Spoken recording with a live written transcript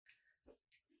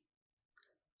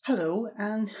Hello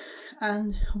and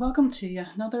welcome to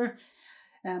another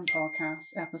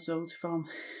podcast episode from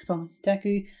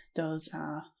Deku does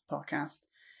a podcast.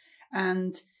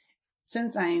 And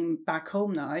since I'm back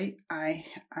home now, I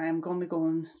am going to be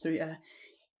going through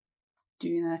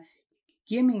doing a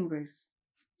gaming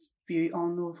review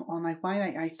on like why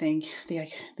I think the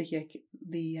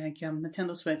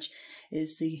Nintendo Switch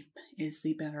is the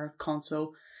better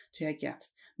console to get.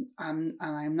 And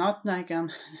I'm not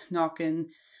knocking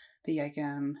the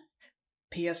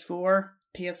PS4,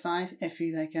 PS5 if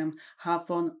you have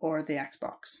one, or the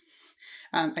Xbox.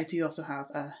 And I do also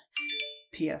have a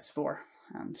PS4,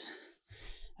 and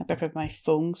I better put my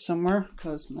phone somewhere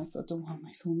because I don't want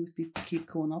my phone to keep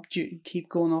going off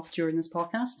during this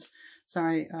podcast.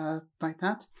 Sorry about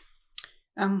that.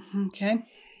 Okay.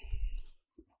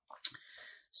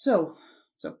 So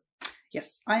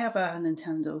yes, I have a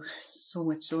Nintendo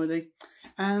Switch already,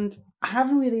 and I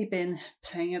haven't really been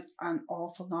playing it an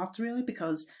awful lot, really,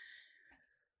 because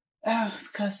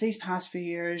these past few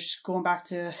years, going back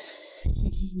to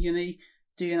uni,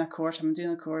 I'm doing a course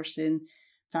in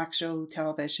factual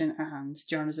television and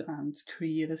journalism and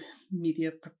creative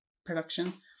media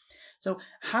production. So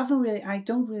I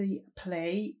don't really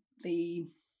play the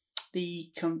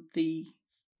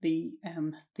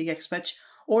Switch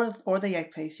or the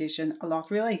PlayStation a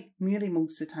lot, really. Really,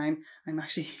 most of the time, I'm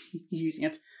actually using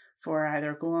it for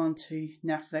either going on to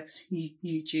Netflix,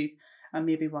 YouTube, and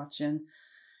maybe watching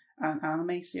an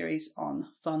anime series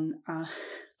on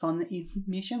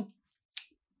Funimation.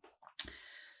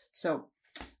 So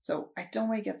I don't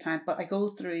really get time, but I go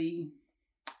through.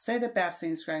 Say the best thing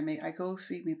to describe me. I go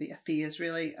through maybe a phase,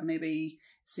 really, and maybe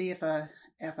see if a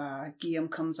game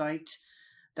comes out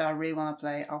that I really want to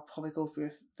play. I'll probably go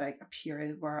through like a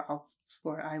period where I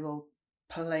will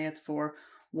play it for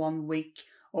 1 week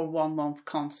or 1 month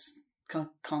constantly,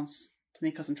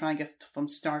 because I'm trying to get from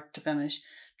start to finish.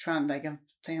 I'm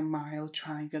playing Mario,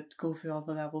 trying to go through all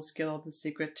the levels, get all the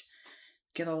secret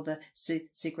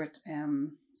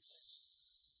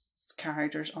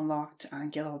characters unlocked,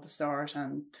 and get all the stars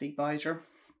and defeat Bowser.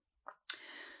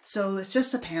 So it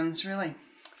just depends, really.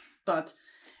 But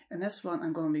in this one,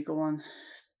 I'm going to be going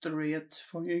through it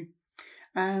for you.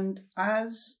 And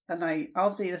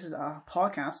obviously this is a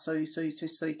podcast, so you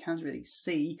can't really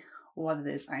see what it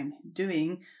is I'm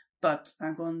doing, but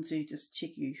I'm going to just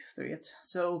take you through it.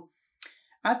 So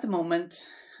at the moment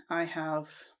I have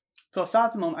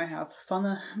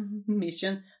Funimation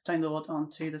downloaded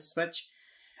onto the Switch,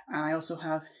 and I also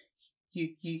have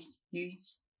YouTube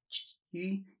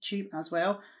as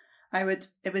well. It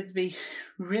would be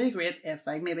really great if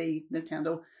maybe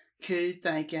Nintendo could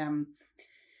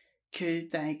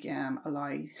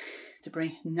allow to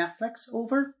bring Netflix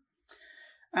over.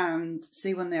 And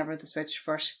see, whenever the Switch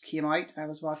first came out, I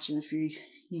was watching a few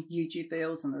YouTube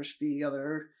videos, and there's a few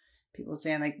other people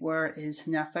saying where is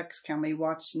Netflix? Can we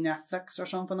watch Netflix or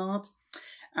something on it?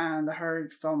 And I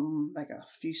heard from a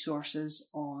few sources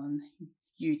on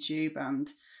YouTube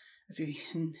and a few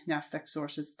Netflix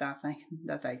sources that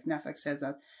Netflix says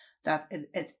that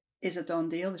it is a done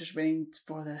deal. They're just waiting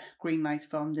for the green light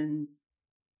from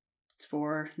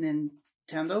for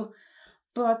Nintendo.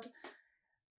 But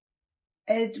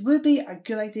it would be a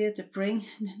good idea to bring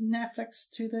Netflix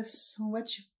to this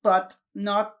Switch, but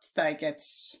not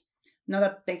it's not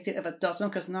a big deal if it doesn't,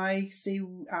 because now I see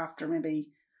after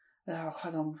maybe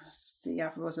after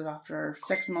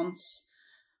 6 months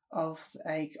of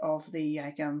the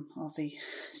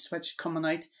Switch coming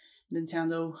out,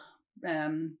 Nintendo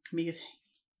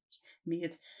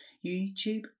made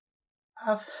YouTube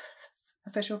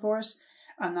official for us,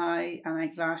 and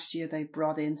last year they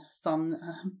brought in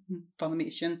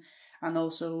Funimation and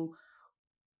also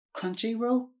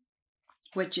Crunchyroll,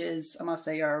 which is, I must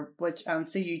say,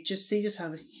 you just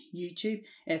have YouTube.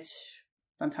 It's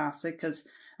fantastic because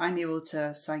I'm able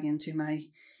to sign into my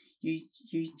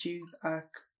YouTube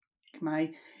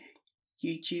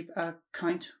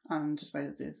account. I'm just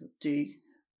about to do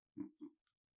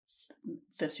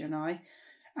this year now,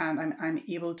 and I'm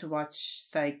able to watch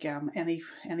any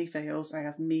videos I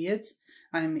have made.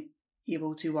 I'm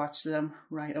able to watch them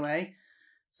right away.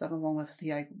 Something wrong with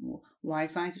the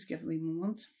Wi-Fi. Just give me a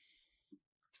moment.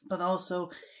 But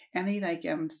also any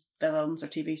films or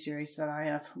TV series that I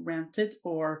have rented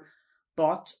or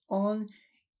bought on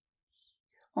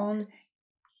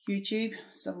YouTube.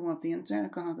 Something with the internet.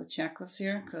 I'm gonna have to check this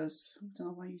here because I don't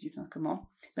know why YouTube's not come on.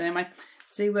 But anyway,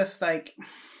 see with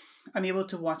I'm able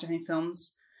to watch any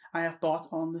films I have bought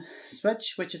on the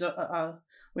Switch, which is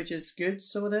good.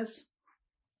 So it is.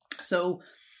 So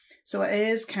So it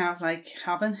is kind of like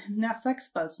having Netflix,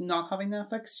 but it's not having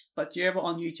Netflix. But you're able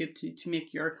on YouTube to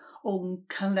make your own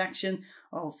collection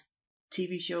of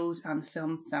TV shows and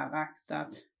films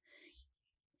that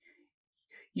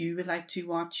you would like to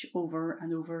watch over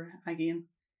and over again.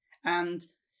 And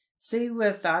see,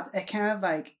 with that, it kind of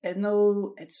like, I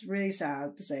know it's really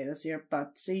sad to say this here,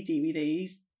 but see,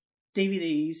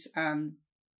 DVDs and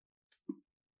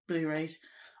Blu-rays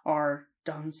are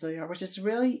done so they are, which is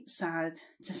really sad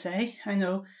to say. I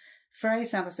know, very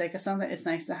sad to say, because sometimes it's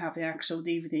nice to have the actual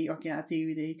DVD or get a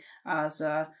DVD as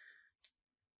a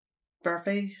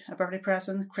birthday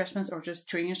present, Christmas, or just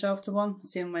treating yourself to one.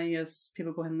 Same way as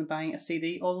people go in and buying a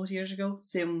CD all those years ago.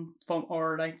 Same from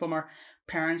our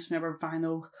parents, whenever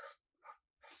vinyl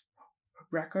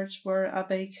records were a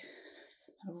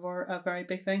very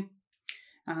big thing,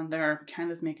 and they're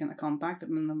kind of making a comeback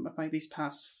about these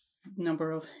past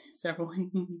several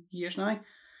years now.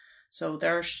 So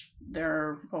they're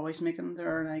always making a bit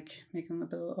of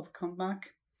a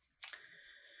comeback.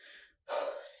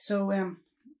 So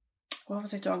what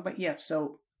was I talking about? Yeah,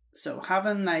 so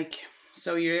having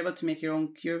so you're able to make your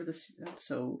own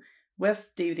so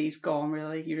with DVDs gone,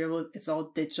 really, it's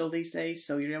all digital these days,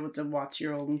 so you're able to watch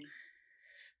your own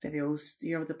videos.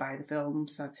 You're able to buy the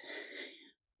films that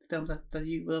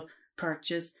you will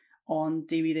purchase on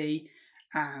DVD,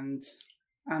 and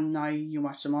now you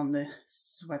watch them on the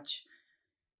Switch.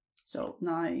 So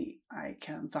now you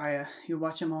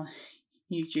watch them on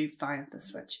YouTube via the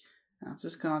Switch. I've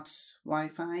just got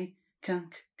Wi-Fi.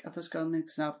 I've just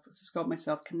got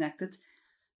myself connected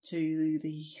to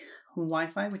the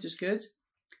Wi-Fi, which is good.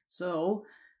 So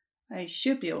I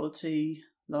should be able to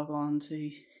log on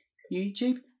to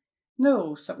YouTube.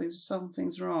 No,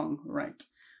 something's wrong. Right.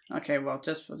 Okay. Well,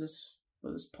 we'll just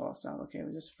pause that. Okay,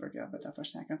 we'll just forget about that for a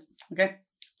second. Okay.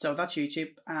 So that's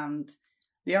YouTube, and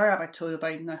the other app I told you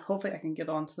about now. Hopefully, I can get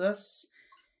onto this.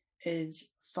 Is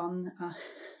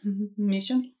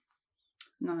Funimation.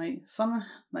 Now,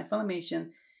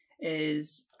 Funimation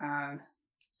is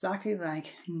exactly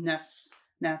like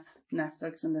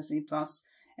Netflix and Disney Plus.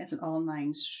 It's an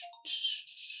online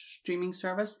streaming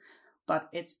service, but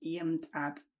it's aimed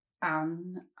at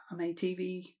anime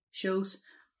TV shows.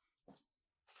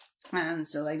 And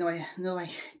so,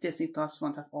 Disney Plus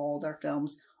want to have all their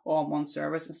films all on one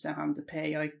service instead of having to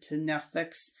pay out to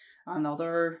Netflix and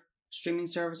other streaming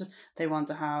services. They want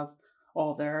to have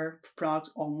all their products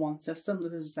on one system.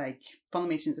 This is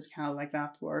Funimation is kind of like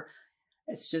that, where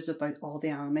it's just about all the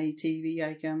anime TV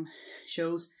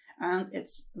shows, and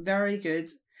it's very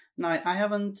good. Now I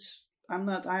haven't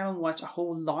watched a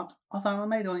whole lot of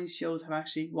anime. The only shows I've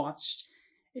actually watched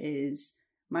is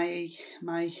My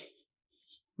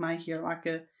Hero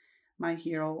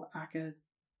Academia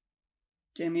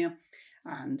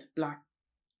and Black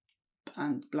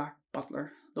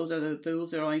Butler. Those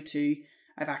are only two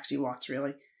I've actually watched,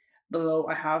 really. Although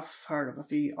I have heard of a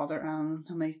few other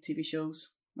anime TV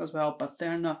shows as well, but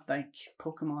they're not like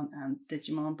Pokemon and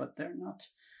Digimon, but they're not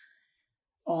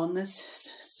on this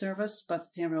service.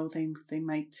 But they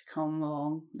might come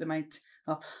along. They might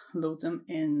upload them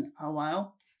in a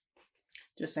while.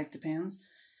 Just depends.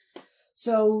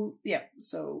 So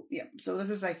this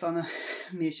is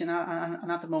Funimation,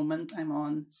 and at the moment I'm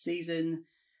on season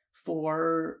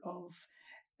 4 of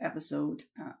episode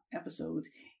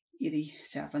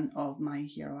 87 of My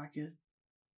Hero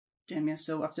Academia.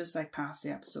 So I've just passed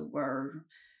the episode where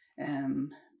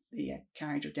the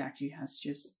character Deku has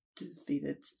just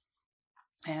defeated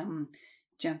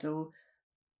gentle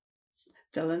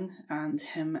villain, and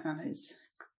him and his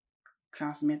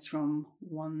classmates from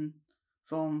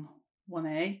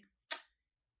 1A. I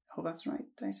hope that's right.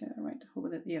 Did I say that right?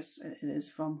 Yes, it is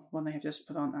from 1A. Have just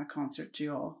put on a concert to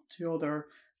all their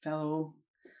fellow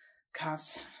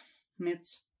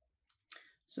castmates.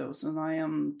 So now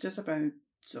I'm just about,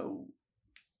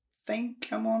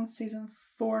 think I'm on season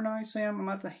 4 now. So I'm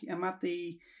at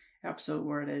the episode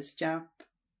where it's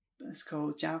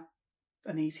called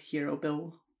Japanese Hero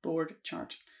Billboard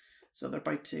chart. So they're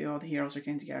about to, all the heroes are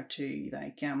getting together to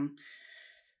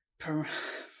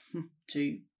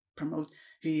to promote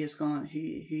who is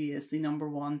the number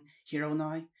one hero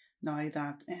now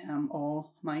that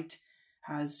All Might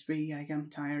has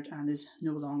retired and is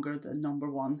no longer the number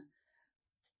one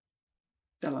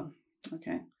villain.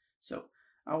 Okay, so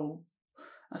I will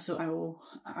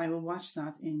watch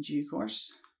that in due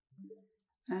course.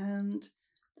 And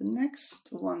the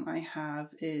next one I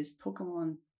have is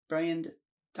Pokemon Brilliant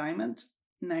Diamond.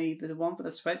 Now, the one for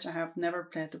the Switch, I have never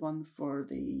played the one for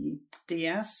the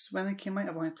DS when it came out.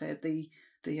 I've only played the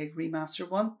remaster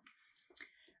one.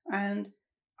 And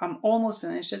I'm almost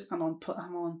finished it. I'm on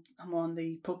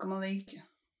the Pokemon League,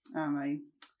 and I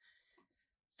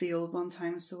failed one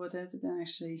time, so I did. Then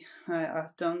actually,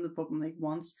 I've done the Pokemon League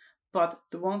once. But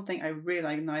the one thing I really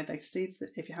like now, like, see,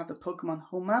 if you have the Pokemon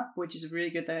home app, which is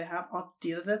really good, that I have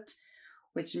updated it,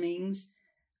 which means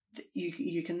that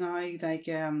you can now, like,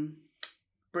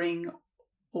 bring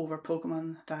over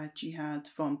Pokemon that you had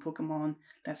from Pokemon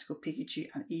Let's Go Pikachu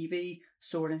and Eevee,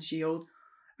 Sword and Shield,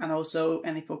 and also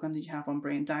any Pokemon that you have on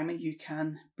Brain Diamond, you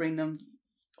can bring them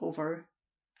over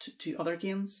to other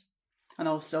games, and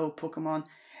also Pokemon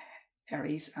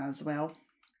Aries as well.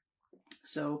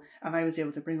 So, and I was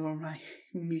able to bring over my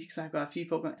music, because I've got a few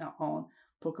Pokemon on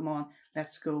Pokemon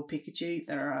Let's Go Pikachu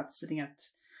that are sitting at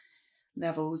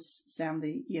levels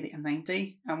 70, 80 and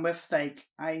 90, and with, like,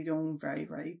 I don't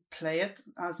very play it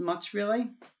as much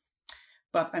really,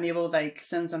 but I'm able, like,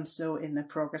 since I'm so in the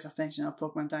progress of finishing up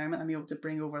Pokemon Diamond, I'm able to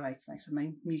bring over, like so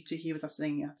my Mewtwo, he was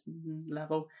sitting at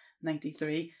level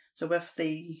 93, so with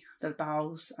the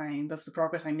battles and with the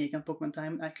progress I'm making on Pokemon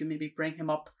Diamond, I could maybe bring him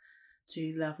up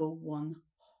to level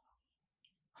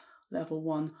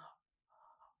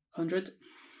 100,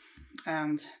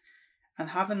 and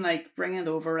having, like, bring it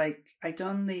over, like, I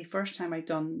done the first time I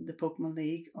done the Pokemon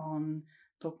League on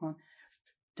Pokemon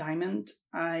Diamond,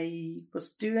 I was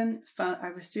doing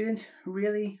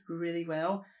really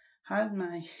well. Had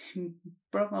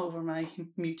brought over my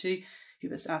Mewtwo, who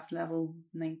was at level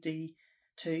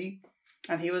 92,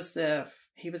 and he was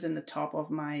in the top of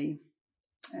my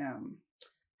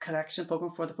collection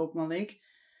Pokemon for the Pokemon League.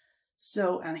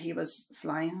 So, and he was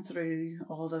flying through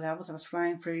all the levels. I was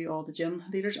flying through all the gym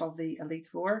leaders of the Elite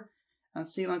Four. And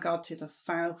see, when I got to the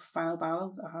final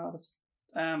battle,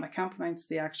 I can't pronounce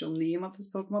the actual name of this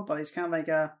Pokemon, but he's kind of like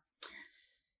a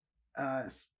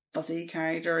fuzzy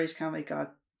character. He's kind of like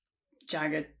a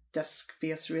jagged disc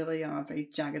face, really, and a very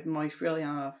jagged mouth, really,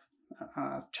 and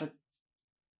a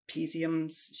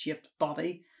trapezium-shaped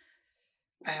body.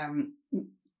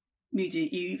 Mewtwo,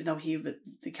 even though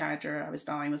the character I was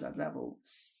battling was at level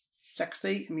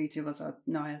 60, and Mewtwo was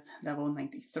now at level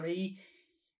 93,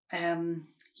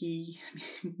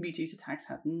 Mewtwo's attacks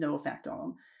had no effect on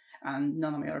him, and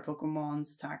none of my other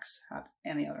Pokemon's attacks had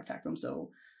any other effect on him, so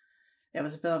it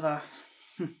was a bit of a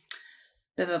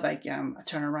a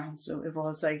turnaround. So it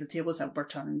was like the tables were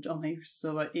turned on me.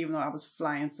 So even though I was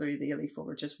flying through the Elite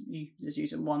Four, just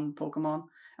using one Pokemon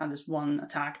and just one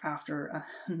attack after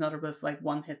another with, like,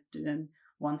 one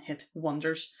hit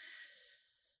wonders.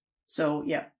 So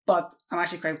yeah, but I'm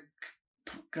actually quite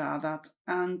glad that.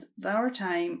 And the other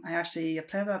time I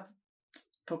played that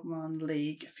Pokemon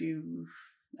League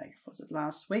was it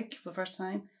last week for the first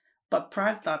time? But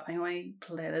prior to that, I only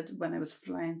played it when I was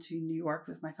flying to New York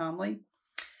with my family.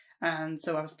 And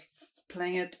so I was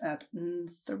playing it at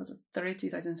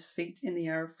 32,000 feet in the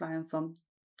air, flying from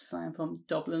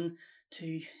Dublin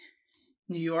to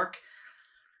New York.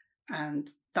 And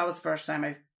that was the first time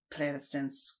I played it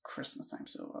since Christmas time,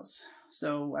 so it was.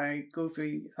 So I go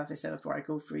through, as I said before, I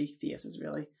go through phases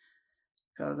really,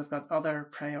 because I've got other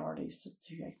priorities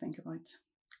to think about.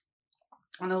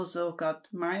 And also got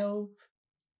Mario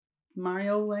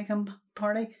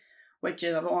Party, which I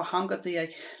haven't got the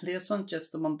latest one,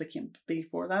 just the one that came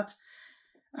before that,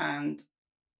 and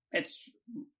it's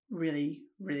really,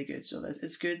 really good. So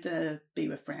it's good to be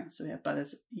with friends. So yeah,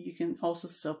 but you can also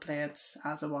still play it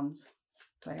as a one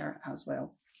player as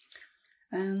well.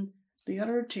 And the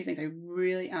other two things I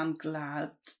really am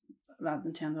glad that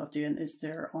Nintendo are doing is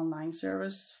their online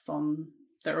service from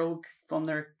their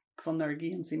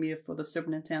games they made for the Super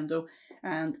Nintendo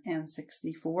and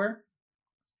N64.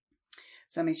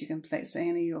 So that means you can play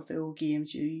any of the old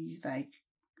games you like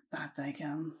that, like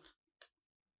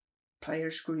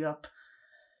players screw up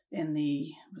in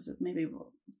the I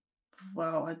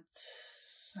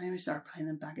started playing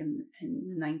them back in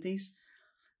the 90s,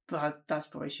 but that's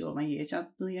probably showing my age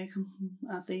at the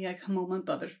moment.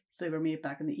 But they were made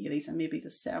back in the 80s and maybe the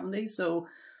 70s. So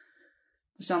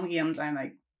there's some games I'm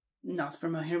like not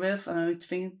familiar with, and I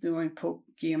think the only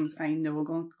games I know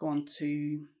are going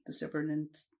to the Super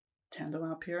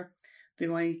Nintendo app here. The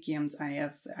only games I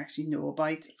have actually know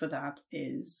about for that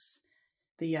is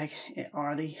the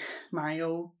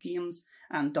Mario games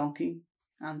and Donkey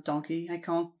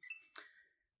Kong,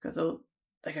 because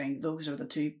those are the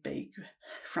two big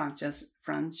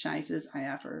franchises I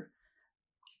ever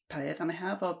played, and I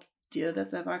have updated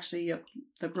it. They've actually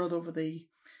they brought over the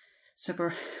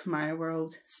Super Mario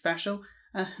World Special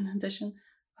Edition,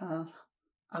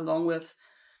 along with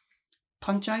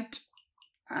Punch Out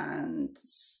and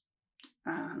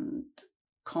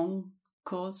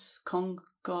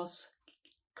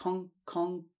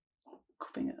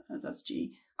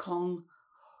Kong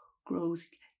Grows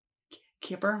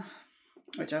Caper,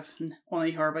 which I've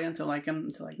only heard about until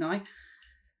now.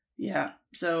 Yeah,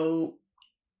 so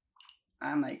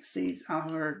I'm like, see, I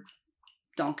heard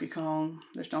Donkey Kong.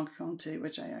 There's Donkey Kong 2,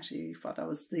 which I actually thought that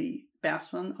was the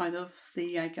best one out of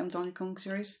the Donkey Kong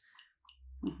series.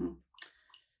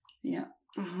 Yeah.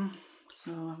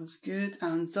 So that was good.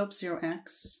 And Sub-Zero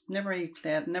X, never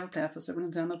played for Super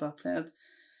Nintendo, but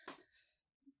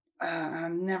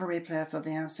never really played for the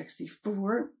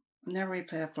N64. Never really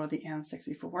played for the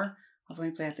N64. I've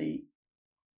only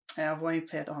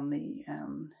played on the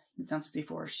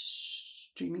N64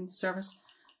 streaming service.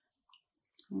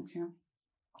 Okay.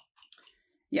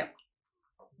 Yeah.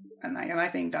 And I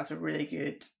think that's a really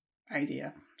good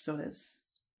idea. So it is.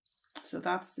 So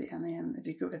that's and then if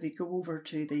you go over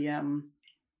to the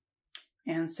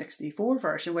N64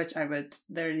 version, which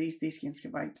these games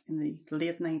came out in the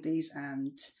late 90s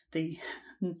and the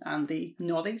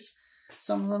noughties.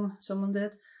 Some of them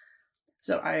did.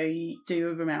 So I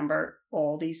do remember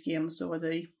all these games. So I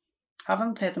do.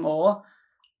 Haven't played them all,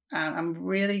 and I'm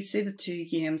really see the two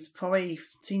games. Probably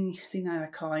see now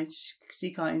at college.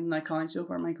 Over. I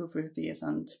might go through the phase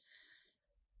and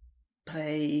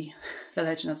play The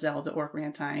Legend of Zelda: Ocarina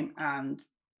of Time and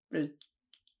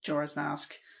Majora's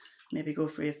Mask. Maybe go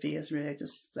through a phase, really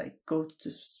just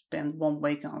spend 1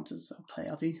 week on to play.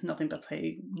 I'll do nothing but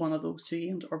play one of those two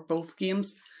games or both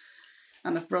games.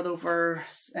 And I've brought over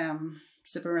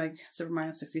Super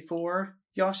Mario 64,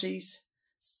 Yoshi's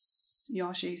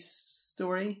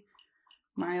Story,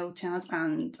 Mario Tennis,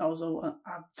 and also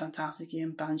a fantastic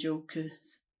game,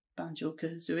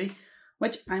 Banjo-Kazooie,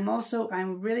 which I'm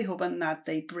really hoping that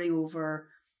they bring over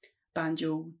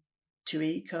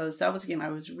Banjo-Tooie, because that was a game I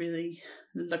was really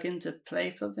looking to play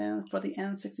for the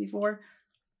N64,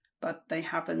 but they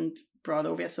haven't brought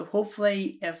over yet. So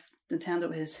hopefully, if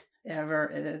Nintendo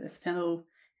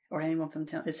or anyone from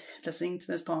Nintendo is listening to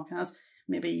this podcast,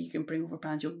 maybe you can bring over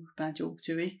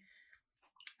Banjo-Tooie.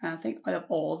 And I think out of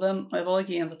all the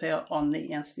games I play on the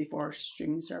N64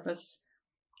 streaming service,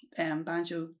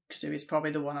 Banjo-Kazooie is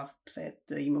probably the one I've played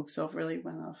the most of, really,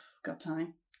 when I've got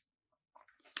time.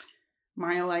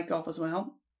 Mario Light Golf as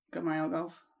well. Got Mario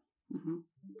Golf.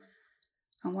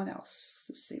 And what else?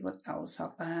 Let's see, what else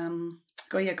have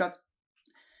got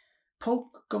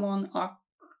Pokemon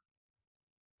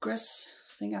Arceus.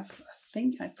 I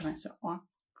think I pronounced it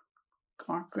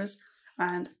Arceus.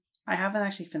 And I haven't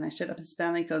actually finished it. I've been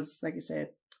spending, because, like I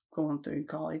said, going through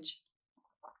college,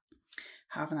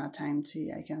 haven't had time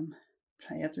to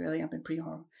play it, really. I've been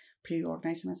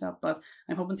pre-organising myself, but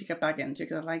I'm hoping to get back into it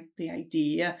because I like the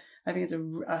idea. I think it's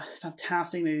a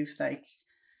fantastic move,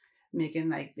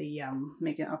 making a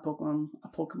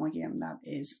Pokemon game that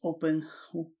is open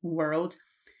world.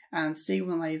 And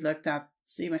when I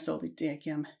saw the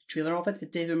trailer of it,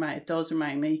 it does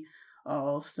remind me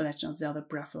of The Legend of Zelda: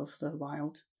 Breath of the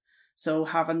Wild. So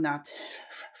having that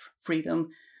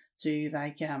freedom to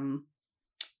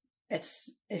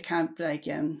it can't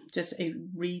just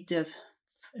redevelops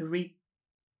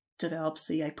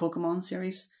the Pokemon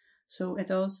series. So it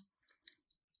does.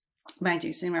 Mind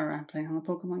you, whenever I'm playing on a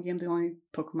Pokemon game, the only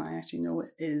Pokemon I actually know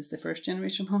is the first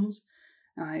generation ones.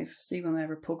 And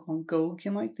whenever Pokemon Go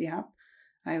came out, the app,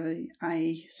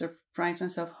 I surprised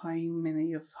myself how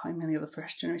many of the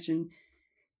first generation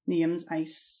names I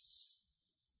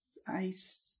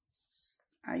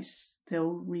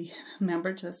still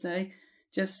remember to this day.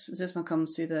 Just when it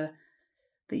comes to the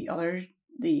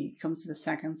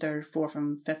second, third, fourth,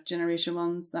 and fifth generation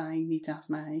ones, I need to ask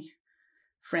my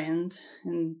friend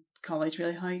in college,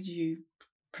 really, how do you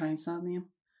pronounce that name?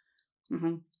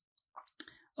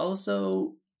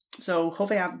 Also, so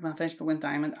hopefully after I finish Pokemon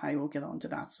Diamond, I will get on to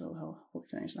that, so I'll hope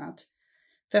to finish that.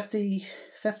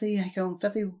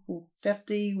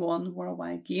 51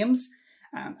 worldwide games,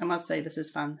 and I must say this is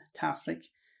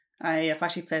fantastic. I have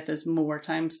actually played this more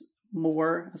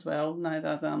as well, now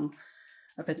that I'm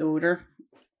a bit older.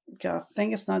 I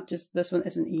think it's not just, this one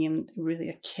isn't aimed really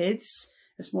at kids,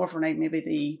 it's more for maybe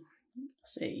the,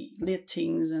 late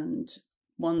teens and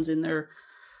ones in their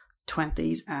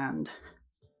 20s and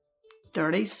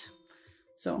 30s.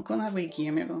 So I'm going to have a wee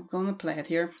game here. I'm going to play it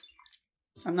here.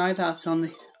 And now that's on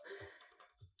the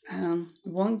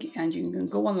one, and you can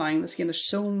go online. This game, there's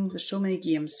so many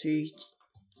games to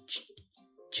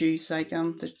choose.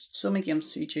 There's so many games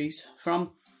to choose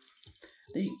from.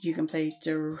 You can play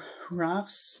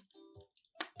giraffes,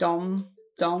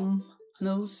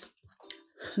 dominoes,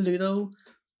 Ludo,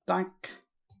 backgammon.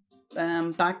 I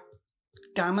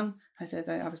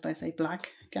was about to say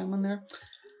blackgammon there.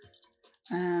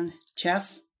 And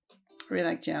chess. I really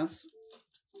like chess.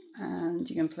 And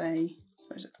you can play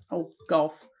where's it? Oh,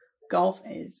 golf. Golf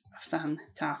is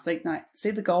fantastic. Now,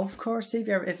 see the golf course. See if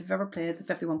you've ever played the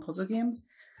 51 puzzle games,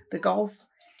 the golf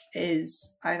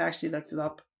is. I've actually looked it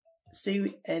up.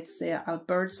 See, it's a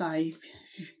bird's eye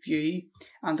view,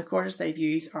 and the courses they've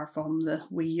used are from the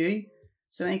Wii U.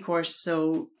 So any course,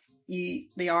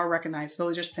 they are recognisable.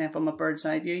 You're just playing from a bird's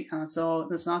eye view, and it's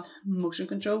not motion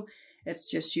control. It's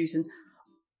just using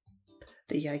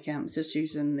the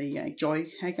joy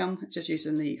icon. It's just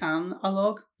using the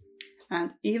analog.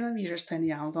 And even if you're just playing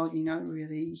the analog, you're not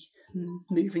really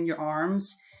moving your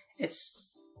arms.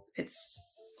 It's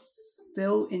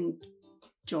still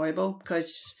enjoyable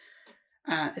because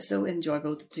it's so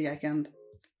enjoyable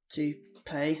to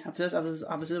play. I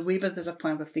was a wee bit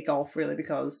disappointed with the golf really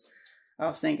because I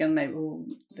was thinking maybe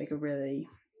they could really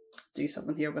do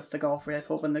something here with the golf. Really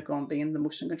hoping they're going to be in the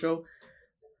motion control.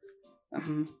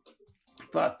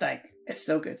 But it's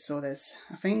so good. So it is.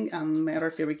 I think my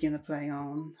other favourite game to play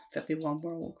on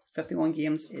 51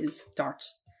 games is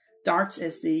darts. Darts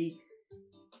is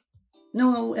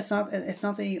no, it's not. It's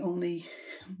not the only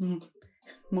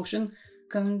motion.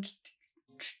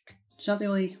 It's not the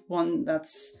only one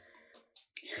that's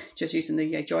just using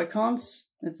the Joy-Cons.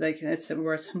 It's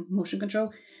where it's motion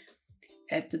control.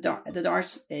 The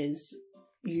darts is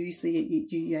usually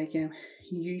you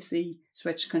use the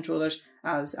Switch controllers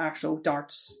as actual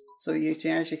darts, so you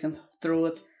actually can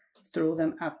throw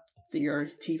them at your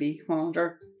TV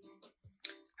monitor,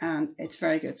 and it's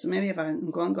very good. So maybe if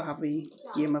I'm going to have a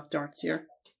game of darts here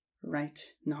right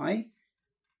now.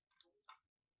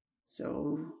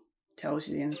 So tells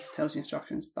you the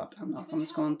instructions, but I'm not. I'm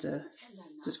just going to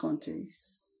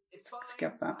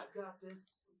skip that.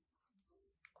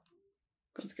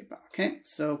 Going to skip that. Okay,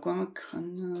 so going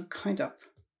to count up.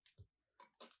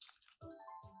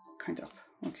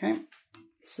 Okay,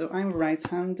 so I'm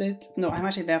right-handed. No, I'm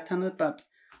actually left-handed, but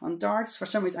on darts, for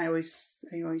some reason, I always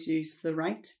use the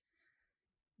right.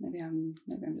 Maybe I'm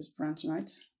just branching out.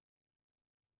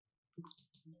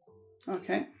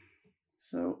 Okay,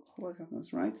 so what got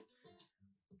this right?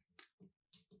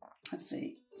 Let's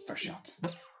see. First shot.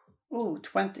 Oh,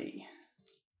 20.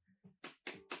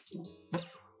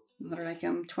 Another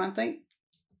 20.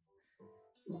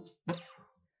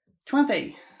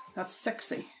 20. That's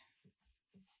 60.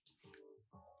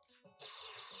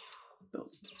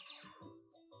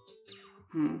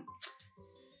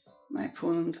 My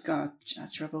opponent got a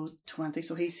triple 20,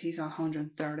 so he's at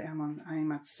 130.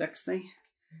 I'm at 60.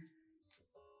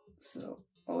 So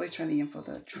always trying to aim for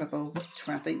the triple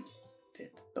 20. Did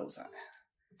bullseye.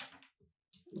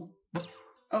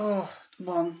 Oh,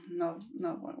 one. No,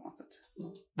 not what I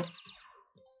wanted.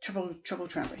 Triple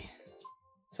 20.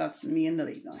 So that's me in the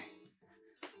lead now.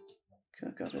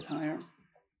 Could go a bit higher.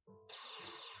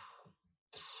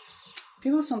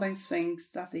 People sometimes think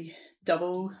that the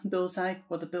double bullseye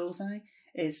or the bullseye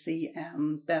is the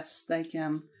best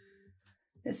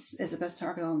is the best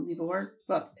target on the board,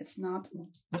 but it's not.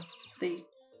 The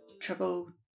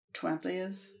triple 20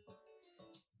 is.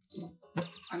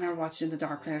 I remember watching the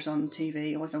dart players on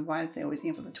TV. I wasn't why they always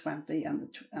aim for the 20 and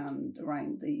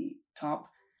around the top,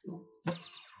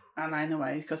 and I know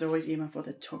why, because they're always aiming for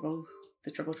the triple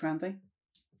 20.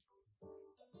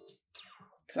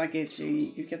 So that gives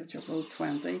you get the triple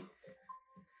 20.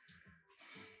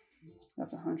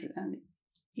 That's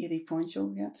 180 points you'll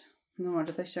get. No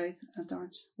wonder they shout at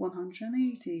darts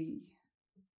 180.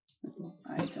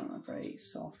 I don't have a very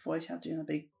soft voice. I'm doing a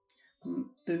big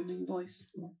booming voice.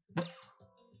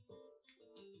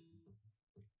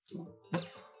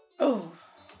 Oh,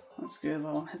 that's good.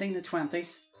 Well, hitting the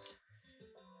 20s.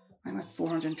 I'm at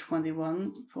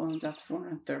 421. Poland's at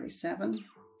 437.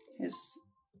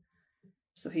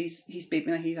 So he's beat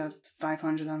me. He's at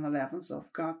 511. So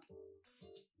I've got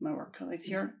my work cut out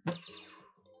here.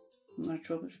 Another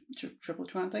triple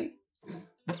 20.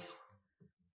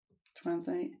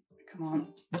 20. Come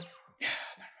on. Yeah.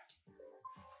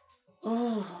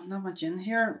 Oh, not much in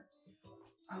here.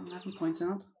 11 points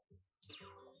in it.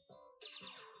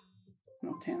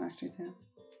 No, 10 actually.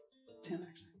 10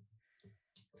 actually.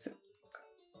 So,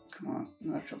 come on.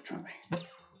 Another triple 20.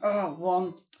 Oh,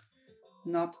 1.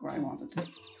 Not where I wanted to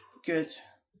be. Good.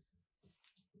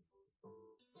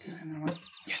 Good, another one.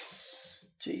 Yes!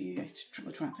 2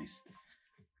 triple 20s.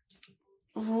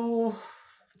 Oh,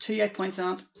 8 points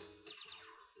on it.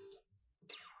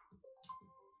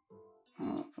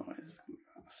 Oh, boys.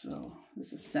 So,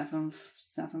 this is seventh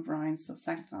round, so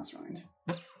second to last round.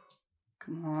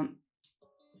 Come on.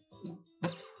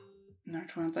 Another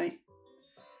 20.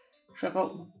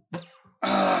 Triple.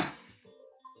 Ah!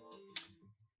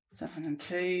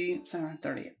 702,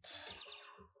 738.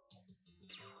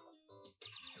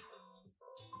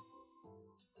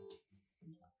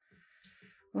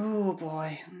 Oh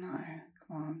boy, no,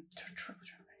 come on.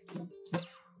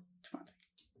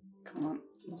 Come on.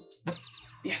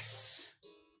 Yes.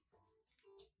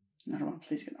 Another one,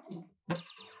 please get that one.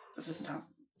 This isn't that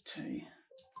 2.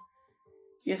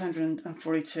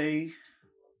 842.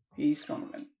 He's gonna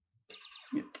win.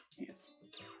 Yep, he is.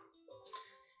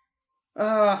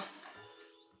 I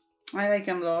think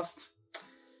I'm lost.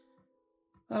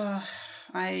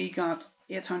 I got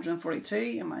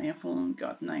 842 and my opponent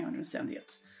got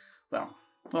 978. Well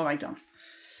I done.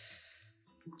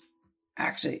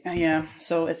 Actually, yeah.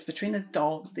 So it's between the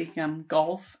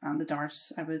golf and the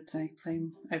darts. I would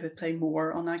play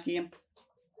more on that game.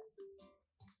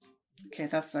 Okay,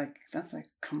 let's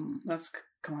come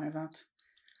out of that.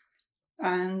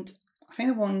 And I think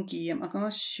the one game I'm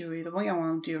gonna show you, the one I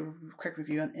want to do a quick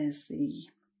review on is the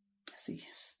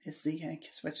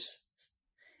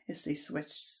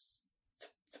Switch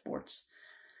sports.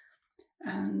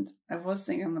 And I was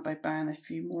thinking about buying a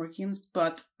few more games,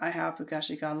 but I have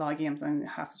actually got a lot of games I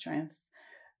have to try and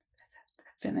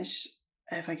finish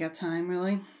if I get time,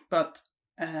 really. But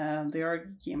the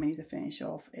other game I need to finish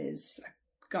off is, I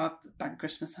got back at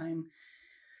Christmas time,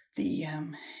 the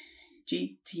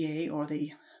GTA, or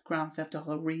the Grand Theft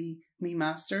Auto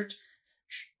remastered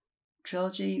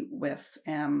trilogy with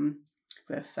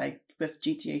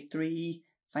GTA 3,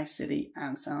 Vice City,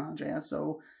 and San Andreas.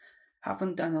 So I've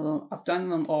done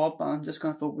them all, but I'm just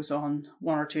going to focus on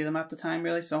one or two of them at the time,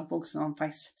 really. So I'm focusing on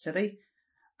Vice City,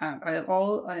 and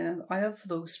I have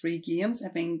those 3 games. I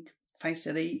think Vice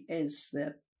City is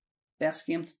the best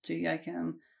game I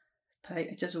can play.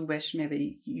 I just wish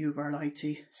maybe you were allowed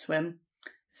to swim.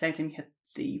 The second time you hit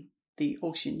the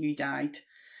ocean, you died.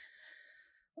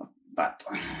 But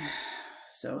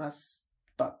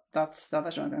that's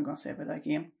what I'm going to say about that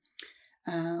game.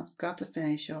 I've got to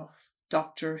finish off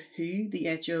Doctor Who: The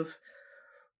Edge of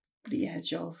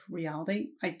Reality.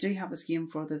 I do have this game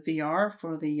for the VR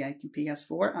for the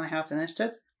PS4, and I have finished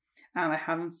it. And I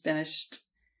haven't finished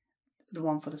the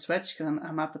one for the Switch because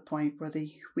I'm at the point where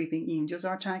the Weeping Angels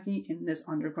are attacking in this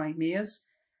underground maze.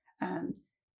 And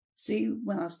see,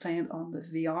 when I was playing on the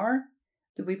VR,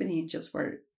 the Weeping Angels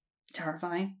were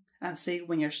terrifying. And see,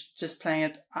 when you're just playing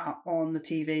it on the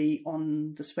TV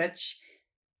on the Switch,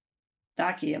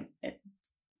 that game,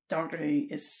 Doctor Who,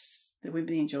 the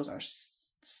Weeping Angels are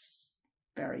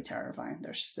very terrifying.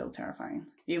 They're still terrifying.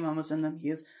 Even when I was in them,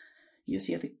 you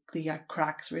see the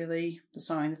cracks, really, the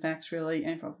sound effects, really,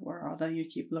 and where are they? You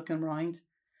keep looking around.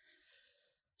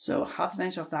 So I have to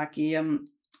finish off that game,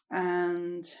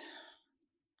 and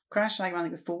Crash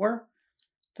Bandicoot 4,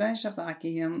 finish off that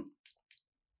game,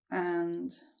 and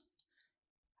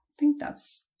I think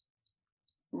that's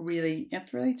really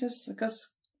it, really, just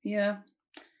because, yeah.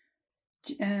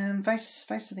 Vice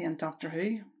City and Doctor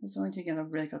Who is the only two games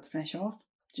I've really got to finish off.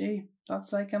 Gee,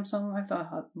 that's something I thought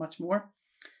I had much more.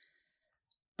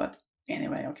 But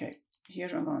anyway, okay,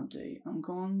 here's what I'm going to do.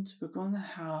 We're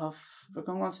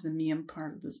going on to the main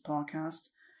part of this podcast,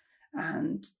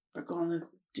 and we're going to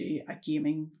do a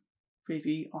gaming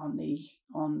review on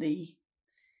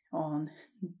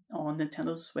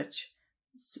Nintendo Switch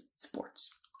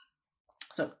sports.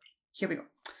 So here we go.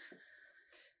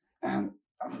 I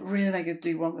would really like to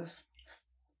do one with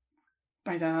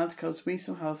my dad, because we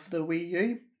still have the Wii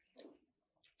U.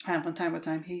 And from time to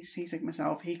time, he's like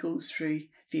myself. He goes through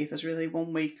phases. Really,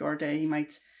 1 week or a day, he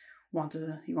might want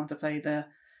to play the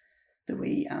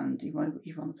Wii, and he want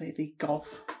to play the golf.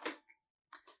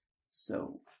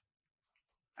 So,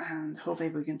 and hopefully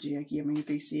we can do a gaming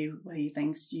review, see what he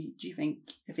thinks. Do you think,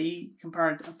 if he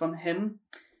compared from him,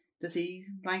 does he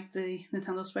like the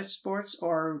Nintendo Switch Sports,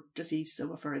 or does he still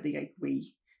prefer the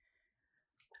Wii?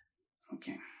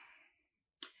 Okay.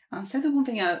 And so the one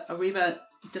thing I'm really bit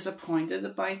disappointed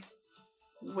about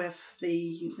with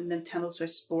the Nintendo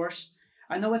Switch Sports,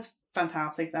 I know it's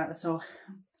fantastic that it's all,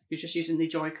 you're just using the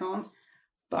Joy-Cons,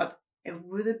 but it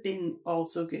would have been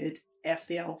also good if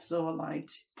they also allowed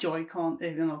Joy-Con,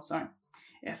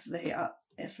 if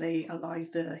they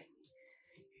allowed the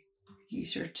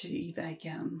user to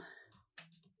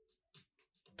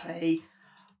play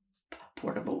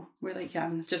portable, where they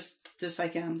can just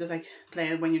play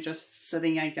it when you're just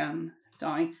sitting down.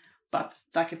 But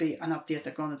that could be an update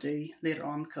they're going to do later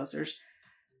on, because there's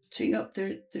two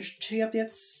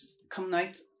updates coming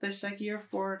out this year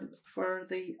for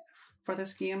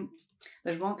this game.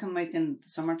 There's one coming out in the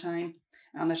summertime,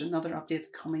 and there's another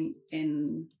update coming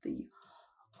in the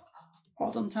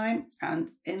autumn time. And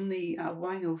in the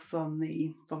what I know from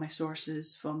my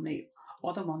sources from the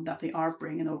autumn one, that they are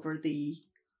bringing over the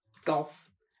golf,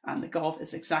 and the golf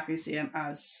is exactly the same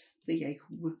as the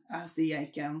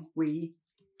Wii.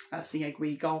 as the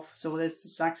wee golf. So it is the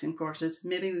exact same courses.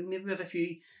 Maybe we have a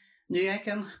few new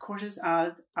courses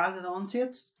added on to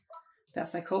it.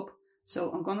 That's I hope.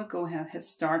 So I'm going to go ahead and hit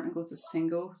start and go to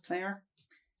single player.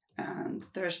 And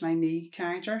there's my me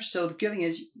character. So the good thing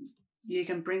is you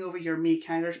can bring over your me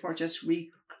characters or just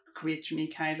recreate your me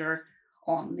character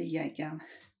on the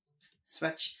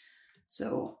Switch.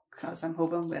 So because I'm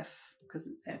hoping because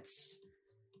it's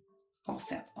all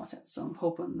set. So I'm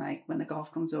hoping like when the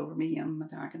golf comes over, me and my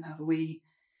dad can have a wee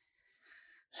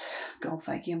golf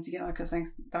game together, because I think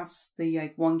that's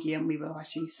the one game we will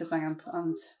actually sit down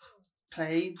and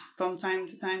play from time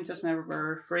to time, just whenever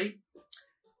we're free.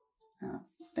 I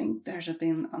think there's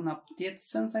been an update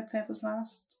since I played this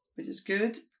last, which is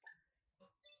good.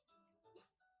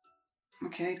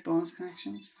 Okay, bonus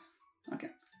connections. Okay,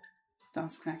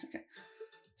 dance connection. Okay,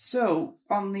 so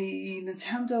on the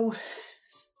Nintendo,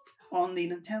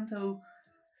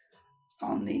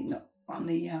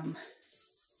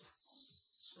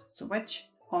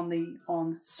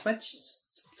 Switch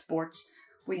Sports,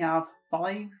 we have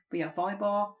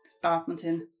volleyball,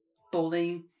 badminton,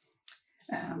 bowling,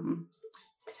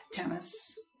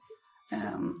 tennis,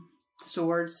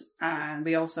 swords, and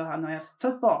we also now have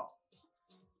football,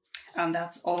 and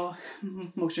that's all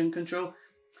motion control.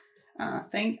 I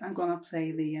think I'm gonna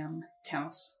play the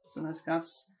tennis. So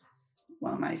that's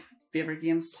one of my favorite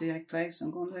games to play. So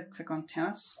I'm going to click on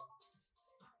tennis,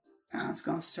 and it's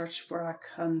going to search for a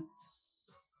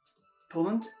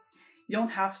component. You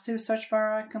don't have to search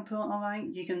for a component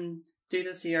online. You can do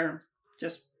this here,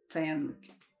 just playing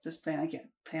with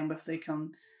the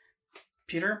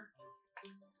computer.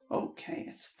 Okay,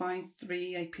 it's fine.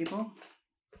 3 people.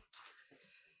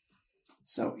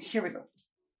 So here we go.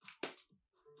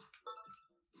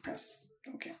 Press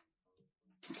okay.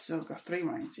 So we've got 3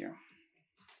 rounds here.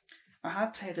 I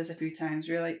have played this a few times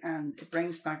really, and it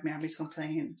brings back memories from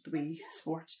playing the Wii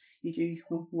Sports. You do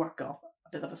work off a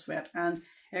bit of a sweat, and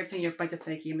everything you're about to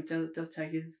play a game, they'll tell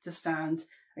you to stand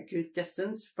a good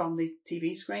distance from the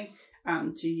TV screen,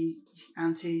 and to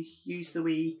use the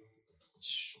Wii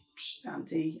and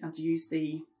to use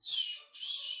the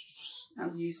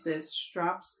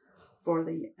straps for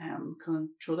the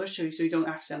controller, so you don't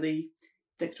accidentally,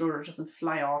 the controller doesn't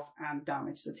fly off and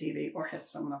damage the TV or hit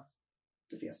someone up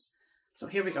the face. So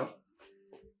here we go.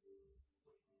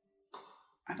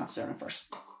 I'm not serving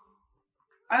first.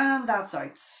 And that's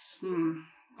out.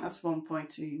 That's 1 point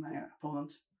to my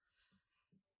opponent.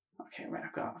 Okay, right,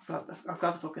 I've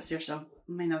got the focus here, so I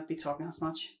may not be talking as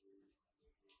much.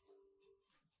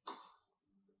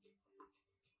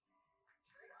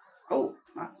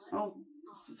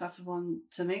 That's 1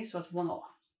 to me, so that's 1-1.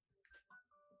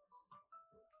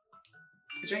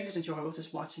 It's really just enjoyable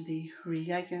just watching the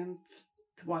replay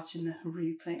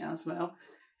as well.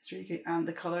 It's really good, and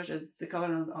the colour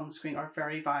on the screen are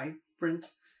very vibrant.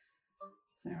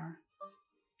 So they are.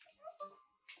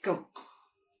 Go.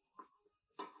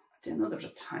 I didn't know there was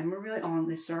a timer really on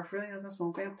the surf. Really, that's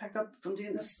one thing I picked up from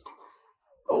doing this.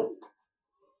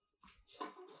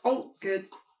 Oh, good.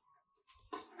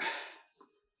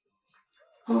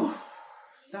 Oh,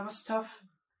 that was tough.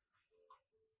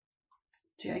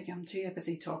 I'm too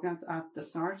busy talking at the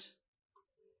start.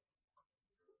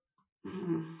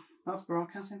 That's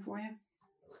broadcasting for you.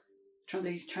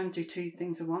 Trying to do 2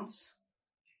 things at once.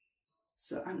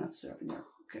 So I'm not serving there.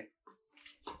 Okay.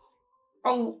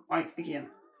 Oh, right, again.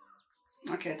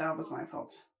 Okay, that was my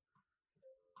fault.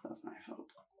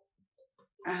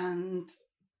 And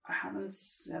I haven't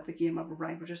set the game up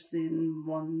right. We're just in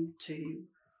 1, 2.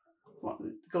 What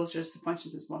the goals, just the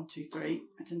functions is 1, 2, 3.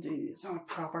 I didn't do it's not a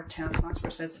proper tennis match where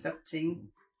it says 15.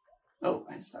 Oh,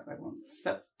 I just thought that one.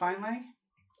 Slip by me.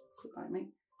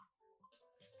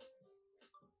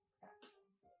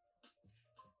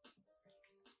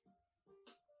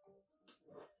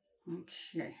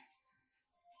 Okay.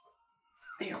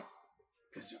 There you go.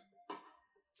 Good job.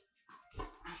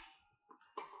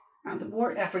 And the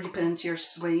more effort you put into your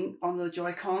swing on the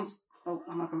Joy-Cons. Oh,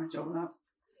 I'm not going to joke with that.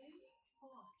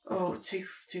 Oh,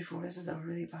 2-4. This is a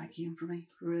really bad game for me.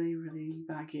 Really, really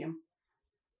bad game.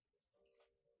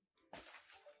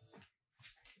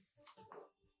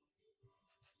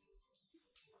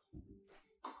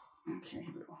 Okay,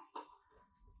 here we go.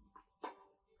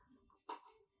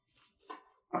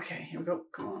 Okay, here we go.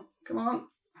 Come on.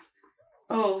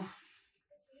 Oh.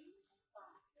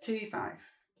 2-5.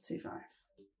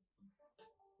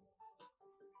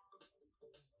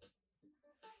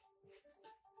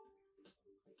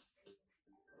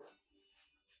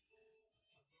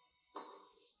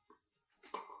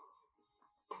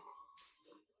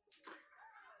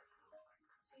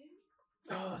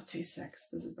 Oh, 2-6.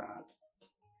 This is bad.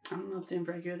 I'm not doing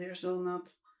very good here, so I'm not.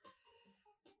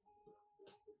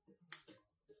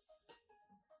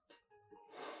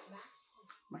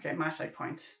 Okay, match side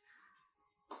point.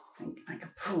 I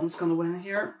think Poland's going to win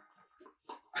here.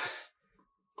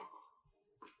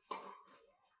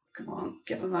 Come on,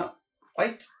 give him that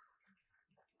white.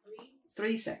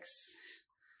 3-6.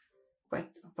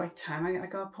 By time I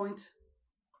got a point.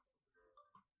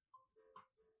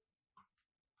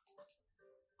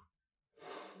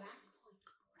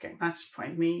 Okay, match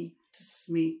point. Me to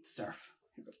surf.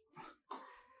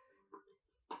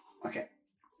 Okay,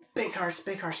 big horse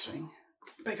swing.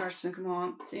 Big horse swing. Come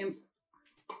on, James.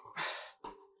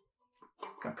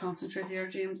 Got to concentrate here,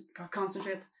 James. Got to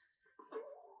concentrate.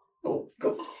 Oh,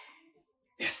 go.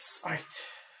 Yes, out.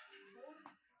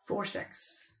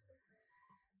 4-6.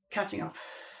 Catching up.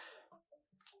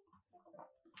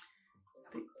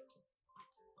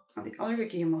 And the other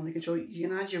game on the control, you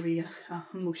can add your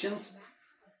emotions.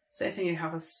 So I think you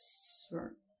have a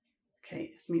surf. Okay,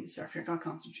 it's me to surf here. Gotta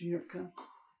concentrate here. It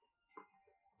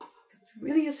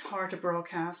really is hard to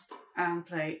broadcast and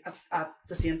play at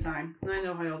the same time. Now I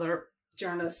know how other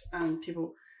journalists and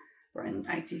people who are in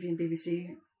ITV and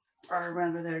BBC or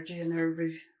whenever they're doing their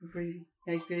review.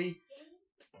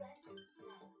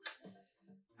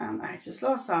 And I just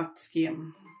lost that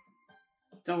game.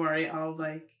 Don't worry, I'll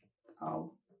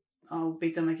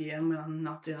beat them again when I'm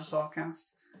not doing a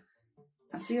podcast.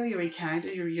 And see how your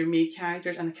characters, your main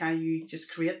characters and the character you just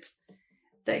create,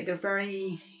 they're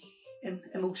very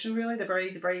emotional really. They're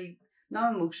very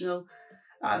not emotional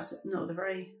they're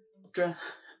very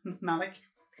dramatic.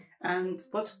 And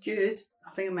what's good,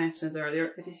 I think I mentioned it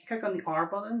earlier, if you click on the R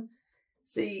button,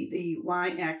 see the Y,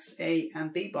 X, A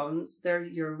and B buttons, they're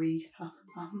your wee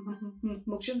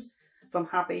emotions from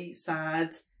happy,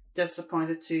 sad,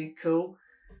 disappointed to cool.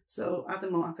 So at the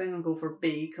moment I think I'll go for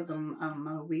B because I'm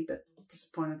a wee bit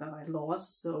disappointed that I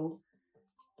lost. So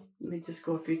let me just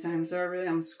go a few times there really.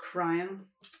 I'm just crying.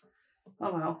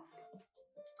 Oh well.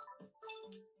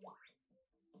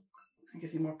 I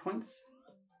guess more points.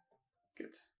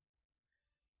 Good.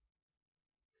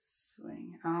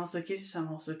 Swing. And also it gives you some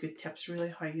also good tips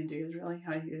really how you can do it really.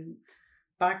 How you can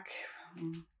back.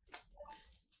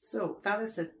 So that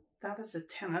is the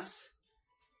tennis.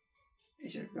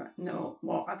 Is your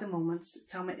well at the moment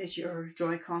tell me is your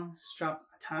Joy-Con strap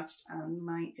attached, and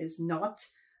mine is not,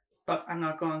 but I'm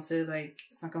not going to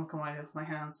it's not going to come out of my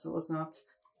hand, so it's not.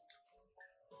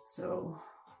 So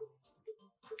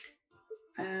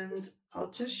and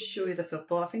I'll just show you the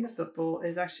football. I think the football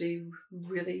is actually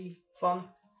really fun.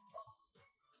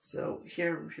 So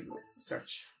here we will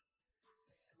search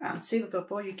and see the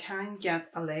football. You can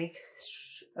get a leg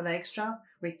strap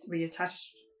where you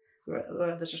attach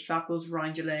where there's a strap goes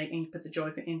around your leg and you put the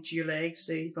Joy-Con into your leg,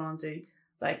 so you're going to do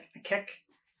like a kick.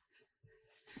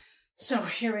 So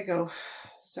here we go.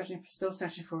 Still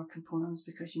searching for components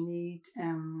because you need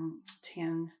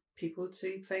 10 people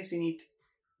to play. So you need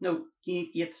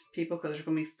 8 people because there's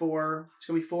going to be 4. It's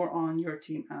going to be 4 on your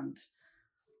team and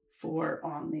 4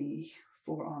 on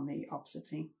the opposite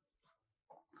team.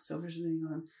 So there's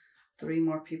really 3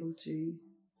 more people to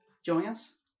join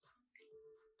us.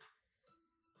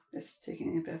 It's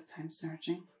taking a bit of time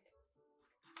searching.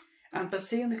 But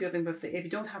see, on the good thing with if you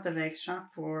don't have the leg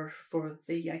strap for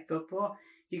the football,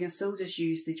 you can still just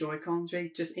use the Joy-Cons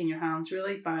right, just in your hands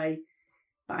really by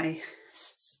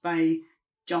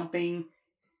jumping,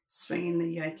 swinging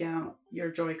the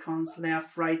your Joy-Cons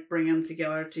left, right, bring them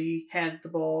together to head the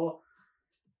ball.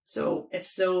 So it's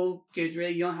still good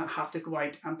really. You don't have to go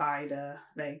out and buy the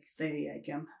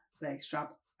leg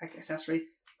strap accessory.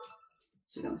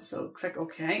 So click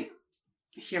OK.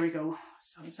 Here we go.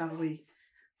 So let's have a wee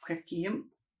quick game.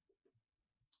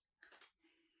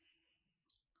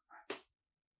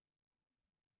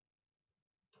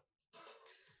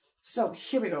 So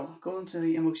here we go. Go into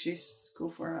the emojis. Go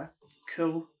for a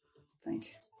cool, I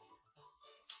think.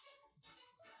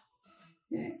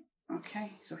 Yeah.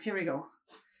 Okay. So here we go.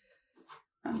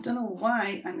 I don't know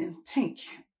why I'm in pink.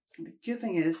 The good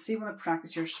thing is, see when I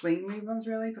practice your swing movements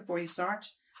really before you start.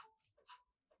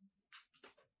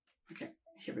 Okay,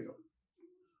 here we go.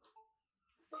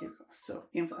 Here we go. So,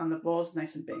 and the ball's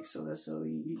nice and big, so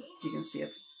you can see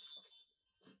it.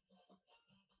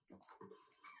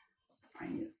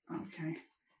 Okay.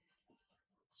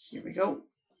 Here we go.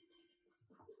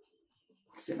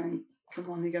 See if I can, come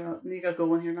on, you gotta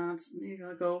go in here, lads. You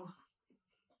gotta go.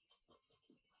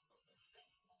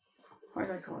 Why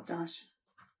did I call it dash?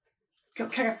 Go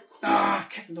kick it.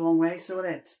 Kick it the wrong way, so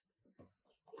it.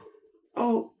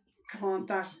 Oh, come on,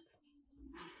 dash.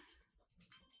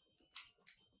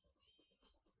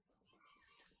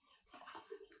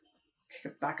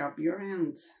 kick it back up your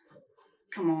end.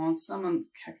 Come on, someone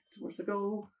kick it towards the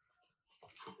goal.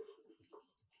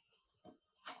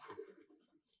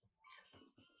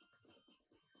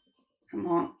 Come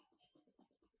on.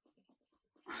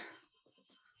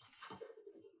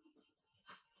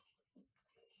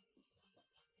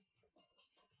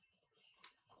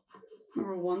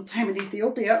 Remember one time in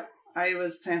Ethiopia, I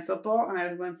was playing football and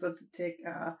I went for to take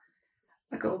a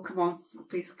goal. Come on,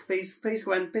 please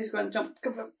go in,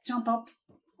 jump up.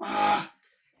 Ah,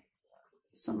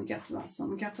 someone get to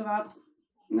that.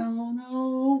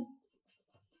 No,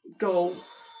 goal.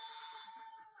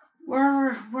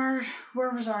 Where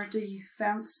was our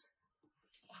defense?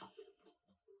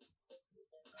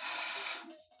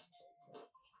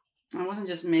 It wasn't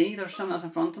just me. There was someone else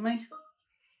in front of me.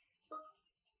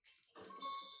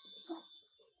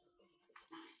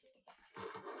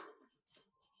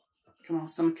 Come on,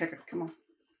 someone kick it. Come on.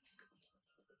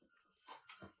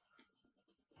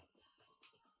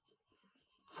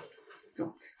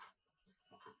 Go.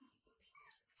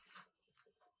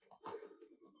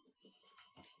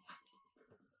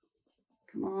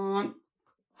 Come on.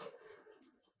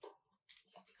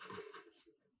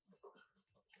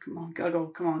 Come on, go.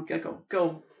 Come on, go.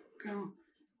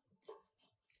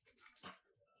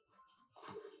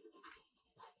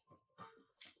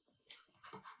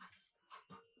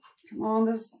 Come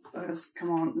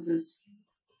on, this is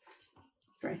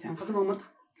very tense at the moment.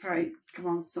 Come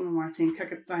on, someone Martin,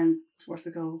 kick it down towards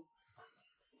the goal.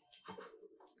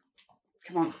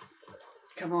 Come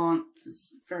on, this is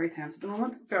very tense at the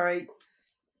moment. Where's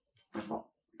the ball?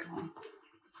 Come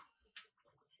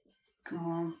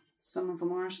on, someone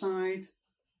from our side.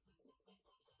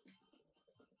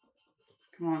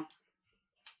 Come on.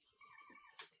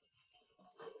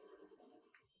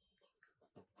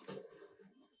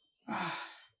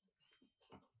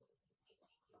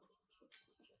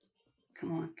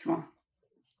 Come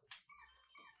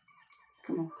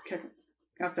on, kick it.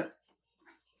 That's it.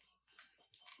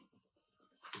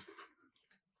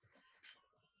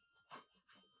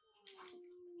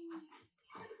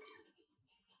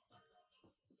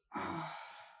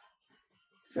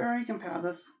 Very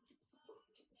competitive.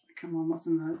 Come on, what's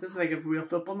in that? This is like a real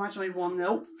football match, only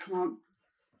 1-0. Come on.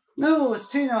 No, it's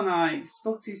 2-0 now.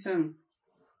 Spoke too soon.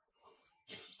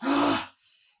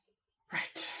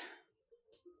 Right.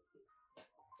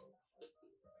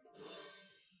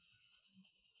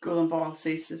 Golden ball.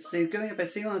 See when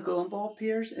the golden ball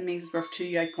appears, it means it's worth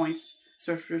 2 points.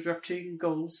 So it's worth 2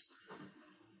 goals.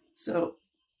 So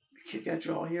we could get a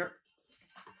draw here.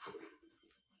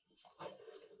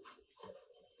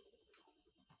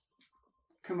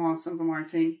 Come on, some from our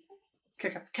team.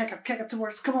 Kick it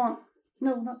towards. Come on.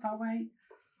 No, not that way.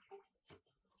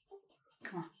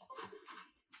 Come on.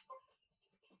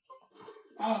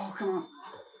 Oh, come on.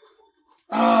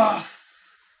 Oh,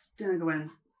 didn't go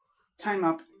in. Time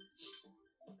up.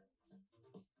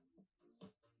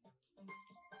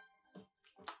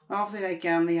 Obviously,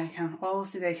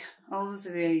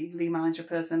 the league manager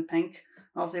puts in pink.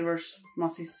 Obviously, we're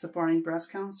must be supporting breast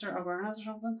cancer awareness or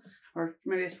something, or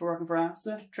maybe it's for working for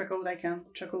Asta. Trickle like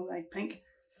pink.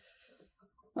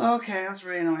 Okay, that's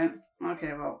really annoying.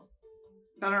 Okay, well,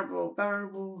 better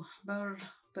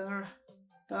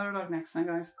luck next time,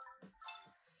 guys.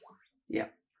 Yeah,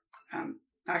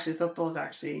 actually, football is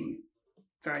actually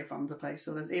very fun to play.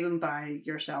 So there's even by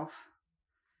yourself.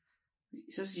 You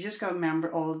just gotta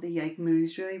remember all the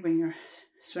moves really when you're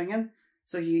swinging.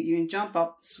 So you can jump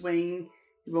up, swing,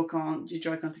 you walk on, you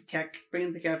drag on to kick, bring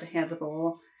it together to head the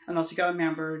ball, and also you gotta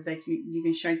remember that you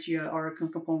can shout your other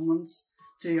components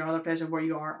to your other players where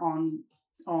you are on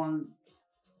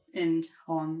the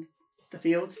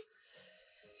field.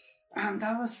 And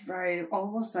that was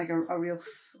almost like a real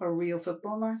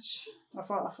football match. I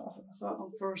thought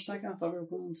for a second we were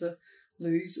going to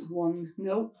lose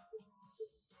 1-0.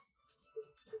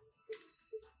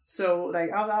 So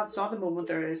at the moment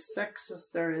there is six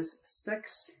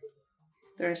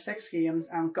games,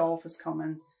 and golf is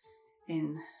coming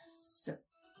in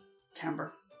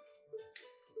September.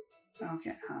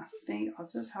 Okay, I think I'll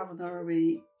just have another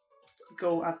wee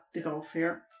go at the golf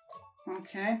here.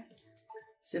 Okay,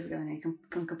 see if we got any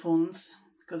components,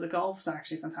 because the golf is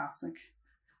actually fantastic.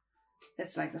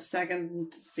 It's like the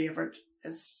second favourite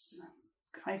is,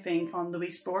 I think, on the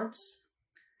Wii Sports.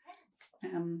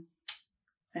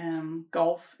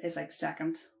 Golf is like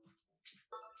second,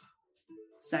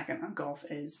 and golf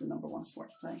is the number 1 sport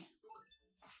to play.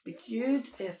 Be good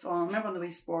if remember on the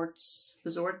Wii Sports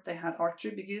Resort they had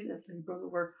archery. Be good if they brought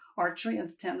over archery,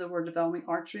 and they were developing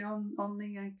archery on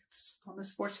the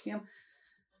sports game.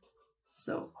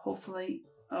 So hopefully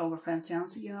Oh, we're playing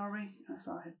tennis again, are we? I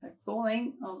thought I had picked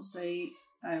bowling. Obviously,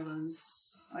 I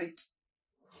was out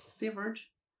favoured.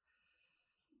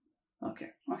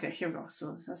 Okay, here we go.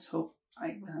 So let's hope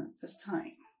I win it this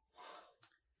time.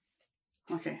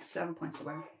 Okay, 7 points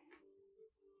away.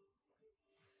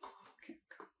 Okay,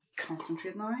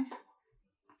 concentrate now.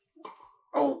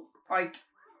 Oh, right.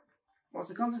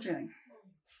 What's it concentrating?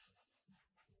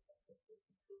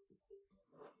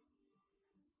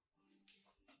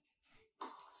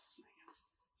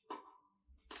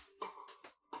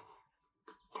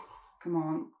 Come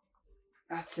on.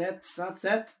 That's it.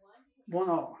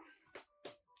 1-1.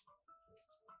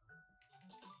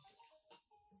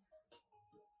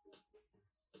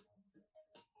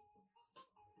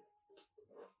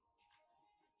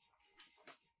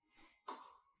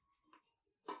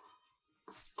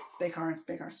 Big heart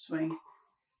swing.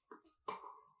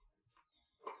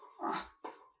 Ah.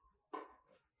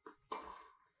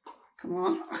 Come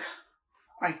on.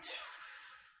 Right.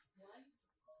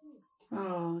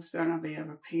 Oh, this better not be a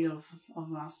repeat of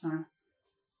last time.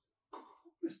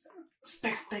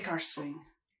 Big heart swing.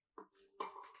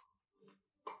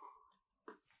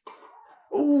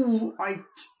 Oh, I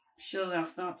should have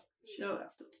left that. Should have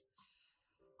left it.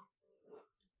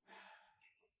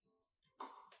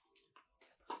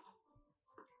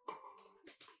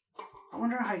 I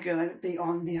wonder how good I would be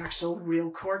on the actual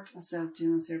real court instead of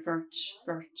doing this here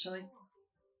virtually.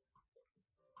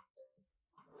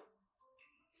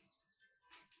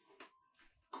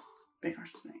 Big heart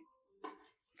swing.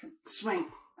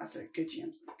 Swing. That's it. Good,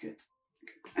 James. Good.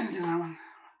 And then that one.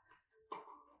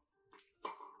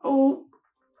 Oh.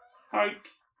 Hike.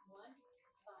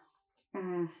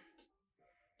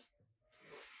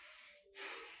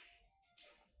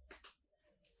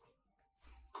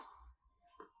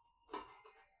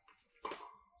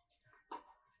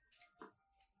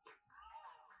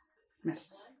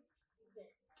 Missed.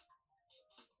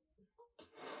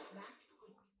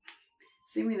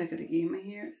 See me look at the game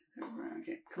here.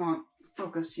 Okay, come on.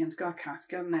 Focus, James. Got a catch.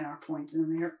 Get an hour point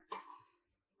in there.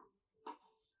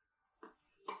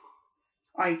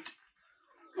 Out.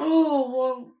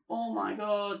 Oh my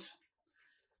god.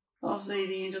 Obviously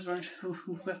the Angels weren't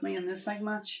with me in this leg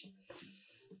match.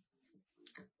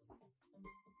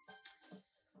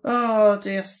 Oh,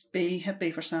 just hit B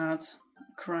for sad.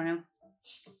 I'm crying.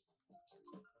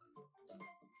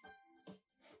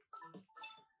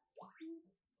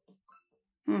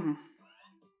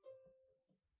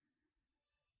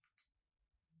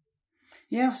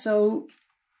 Yeah, so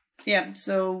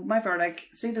my verdict,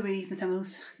 see the wee Nintendo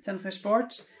Switch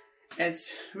Sports,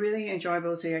 it's really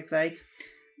enjoyable to play.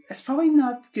 It's probably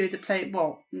not good to play,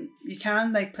 well, you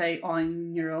can play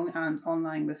on your own and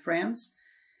online with friends,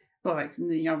 but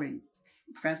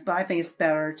friends, but I think it's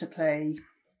better to play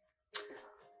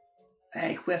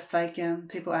with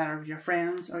people, either your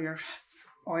friends or your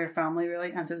family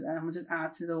really, and just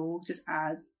add to the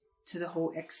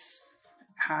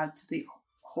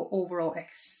whole overall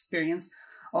experience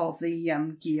of the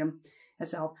game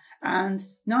itself, and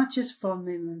not just from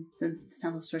the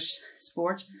Nintendo Switch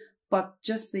Sport, but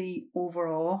just the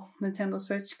overall Nintendo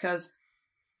Switch, because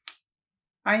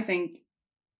I think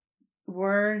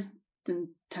where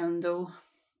Nintendo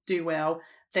do well,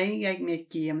 they make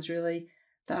games really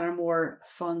that are more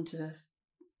fun to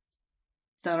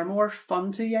they're more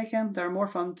fun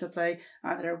to play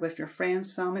either with your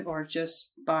friends, family, or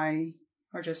just by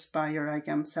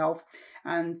your self.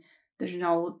 And you're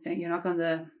not going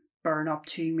to burn up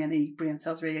too many brain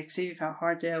cells really. Say you've had a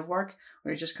hard day at work,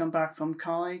 or you just come back from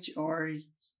college or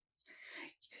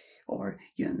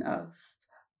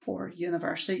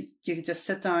university, you could just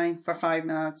sit down for 5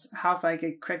 minutes, have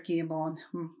a quick game on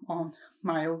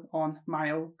Mario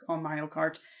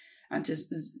Kart, and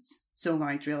just zone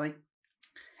out really.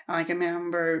 And I can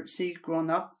remember, growing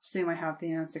up, when I had the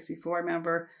N64, I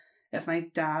remember if my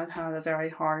dad had a very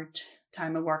hard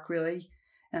time at work really,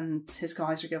 and his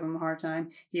colleagues were giving him a hard time,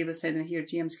 he would say to me, "Here,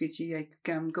 James, could you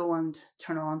go and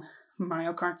turn on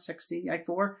Mario Kart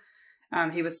 64?"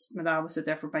 And my dad would sit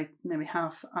there for about maybe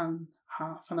half an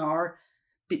hour,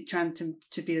 trying to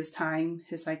beat his time.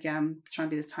 Trying to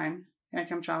beat his time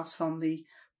trials from the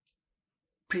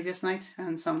previous night.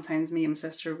 And sometimes me and my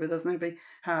sister would have maybe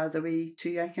had a wee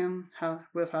two a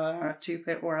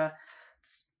 2-player or a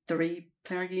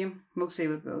 3-player game. Mostly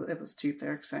it was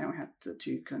 2-player because I only had the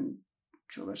 2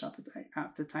 controllers at the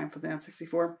time for the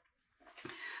N64.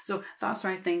 So that's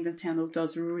what I think Nintendo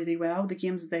does really well. The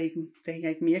games they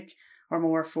make are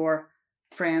more for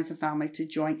friends and family to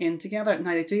join in together.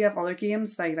 Now they do have other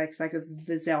games like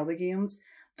the Zelda games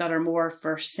that are more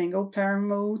for single player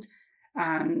mode,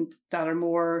 and that are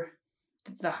more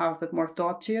that have a bit more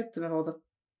thought to it, with all the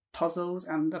puzzles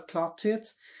and the plot to it,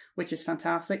 which is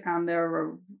fantastic. And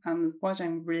what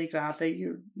I'm really glad that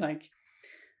you're like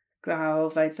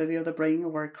glad like they'll be able to bring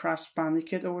over Crash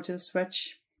Bandicoot over to the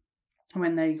Switch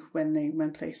when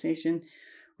PlayStation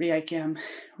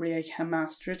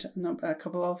remastered a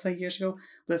couple of years ago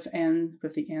with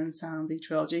the Insanity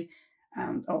trilogy,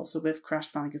 and also with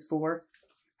Crash Bandicoot 4.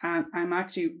 And I'm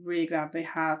actually really glad they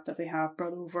have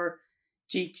brought over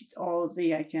all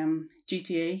the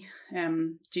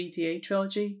GTA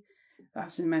trilogy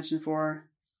that's been mentioned for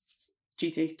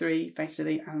GTA 3, Vice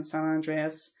City, and San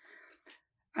Andreas,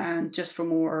 and just for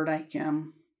more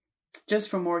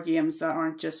games that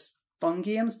aren't just fun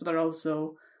games, but they're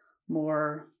also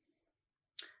more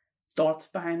thought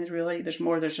behind it. Really, there's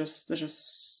more. There's a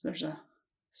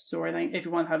storyline. If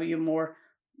you want to have even more,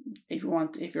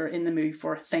 if you're in the mood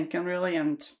for thinking really,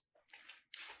 and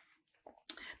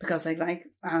because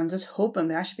I'm just hoping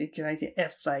they actually be a good idea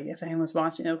if anyone's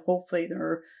watching it. Hopefully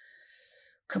they're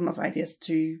coming up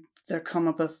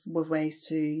with ways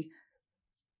to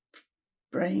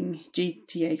bring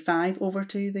GTA 5 over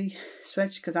to the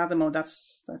Switch, because at the moment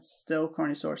that's still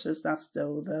current sources. That's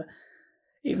still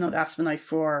even though that's been out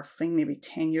for I think maybe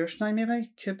 10 years now,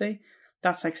 maybe could be.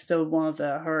 That's still one of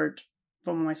the heard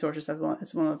from one of my sources as well.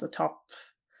 It's one of the top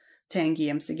 10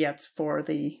 games to get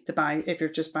to buy if you're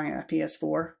just buying a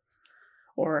PS4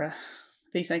 or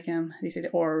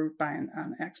or buying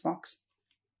an Xbox.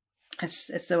 It's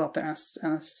still up there and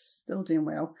it's still doing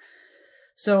well.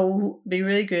 So it'd be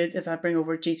really good if I bring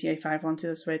over GTA 5 onto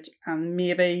the Switch, and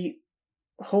maybe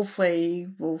hopefully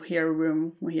we'll hear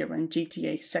when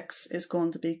GTA 6 is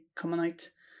going to be coming out.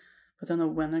 I don't know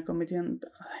when they're going to be doing,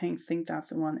 but I think that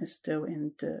the one is still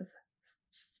in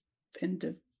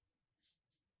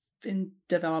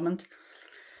development.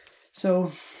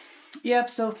 So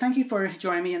so thank you for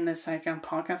joining me in this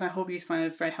podcast. I hope you find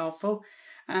it very helpful,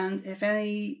 and if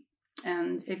you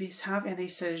have any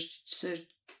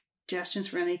suggestions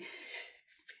for any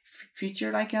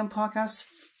future podcasts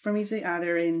for me to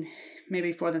either in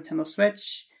maybe for the Nintendo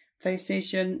Switch,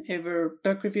 PlayStation, either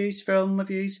book reviews, film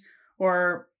reviews,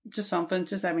 or just something,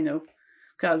 just let me know.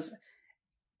 Because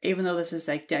even though this is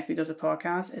Deku does a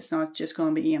podcast, it's not just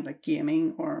going to be aimed at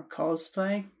gaming or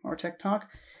cosplay or TikTok.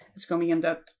 It's going to be aimed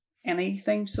at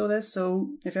anything. So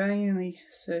if you have any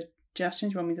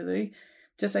suggestions you want me to do,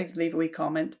 just leave a wee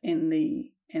comment in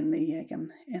the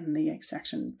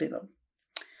section below.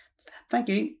 Thank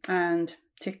you, and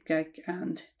take care.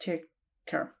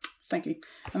 Thank you.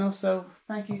 And also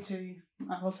thank you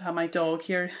I also have my dog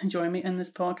here join me in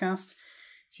this podcast.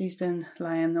 She's been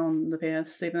lying on the bed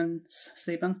sleeping,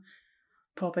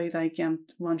 probably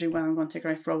wondering when I'm going to take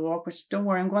her out for a walk, which don't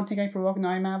worry, I'm going to take her out for a walk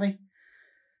now, Maddie.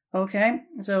 Okay,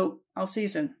 so I'll see you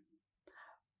soon.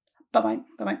 Bye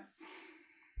bye.